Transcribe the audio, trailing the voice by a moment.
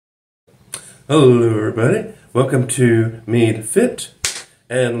Hello everybody, welcome to Mead Fit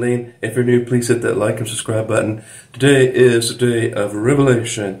and Lean. If you're new, please hit that like and subscribe button. Today is the day of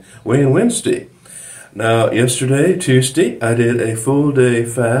Revelation, Weigh-In Wednesday. Now yesterday, Tuesday, I did a full day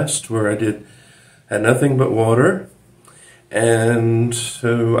fast where I had nothing but water, and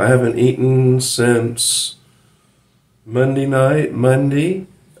so I haven't eaten since Monday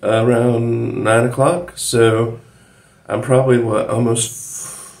around 9 o'clock, so I'm probably almost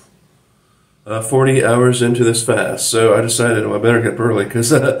 40 hours into this fast. So I decided, well, I better get up early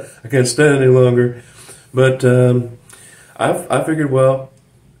because I can't stand any longer. But I figured, well,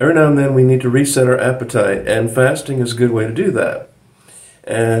 every now and then we need to reset our appetite, and fasting is a good way to do that.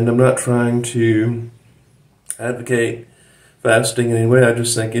 And I'm not trying to advocate fasting in any way. I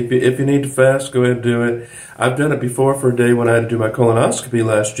just think if you need to fast, go ahead and do it. I've done it before for a day when I had to do my colonoscopy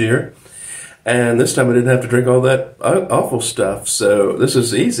last year, and this time I didn't have to drink all that awful stuff. So this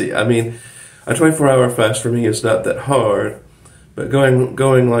is easy. I mean, a 24-hour fast for me is not that hard, but going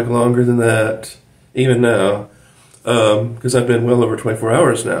like longer than that, even now, because I've been well over 24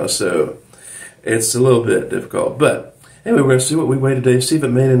 hours now, so it's a little bit difficult. But anyway, we're going to see what we weigh today, see if it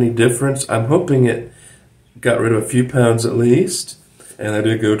made any difference. I'm hoping it got rid of a few pounds at least, and I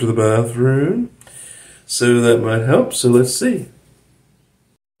did go to the bathroom, so that might help. So let's see.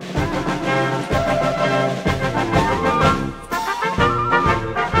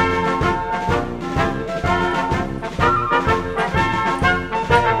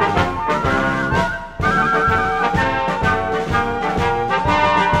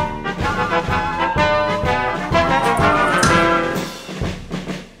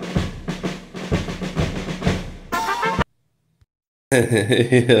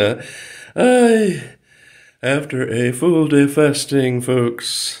 Yeah, after a full day fasting,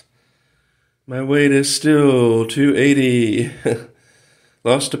 folks, my weight is still 280.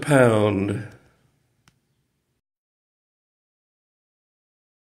 Lost a pound.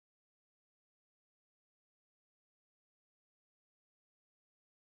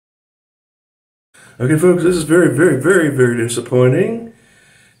 Okay, folks, this is very, very, very, very disappointing,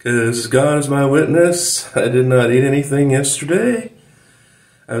 because God is my witness. I did not eat anything yesterday.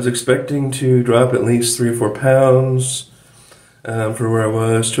 I was expecting to drop at least 3 or 4 pounds for where I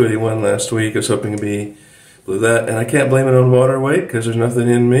was, 281 last week. I was hoping to be below that, and I can't blame it on water weight because there's nothing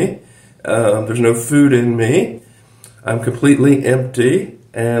in me. There's no food in me. I'm completely empty,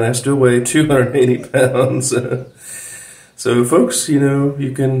 and I still weigh 280 pounds. So, folks,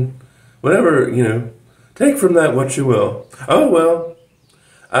 you can, whatever, take from that what you will. Oh, well,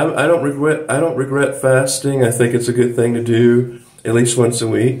 I don't regret fasting. I think it's a good thing to do at least once a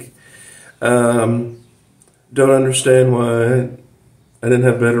week. Don't understand why I didn't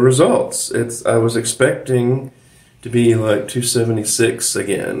have better results. I was expecting to be like 276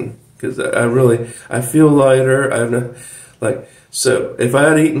 again, because I feel lighter. So if I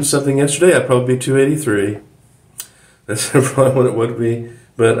had eaten something yesterday, I'd probably be 283. That's probably what it would be.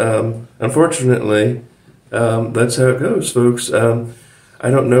 But unfortunately, that's how it goes, folks. I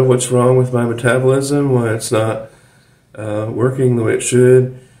don't know what's wrong with my metabolism, why it's not working the way it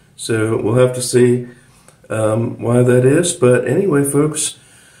should. So we'll have to see why that is. But anyway, folks,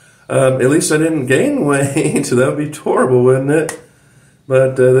 at least I didn't gain weight. So that would be horrible, wouldn't it?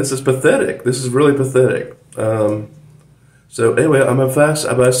 But this is pathetic. This is really pathetic. So anyway, I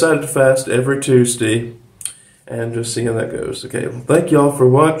decided to fast every Tuesday, and just see how that goes. Okay, well, thank you all for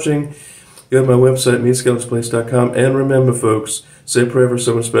watching. Go to my website, meatskeletonsplace.com, and remember, folks, say a prayer for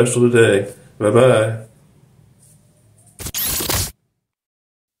someone special today. Bye-bye.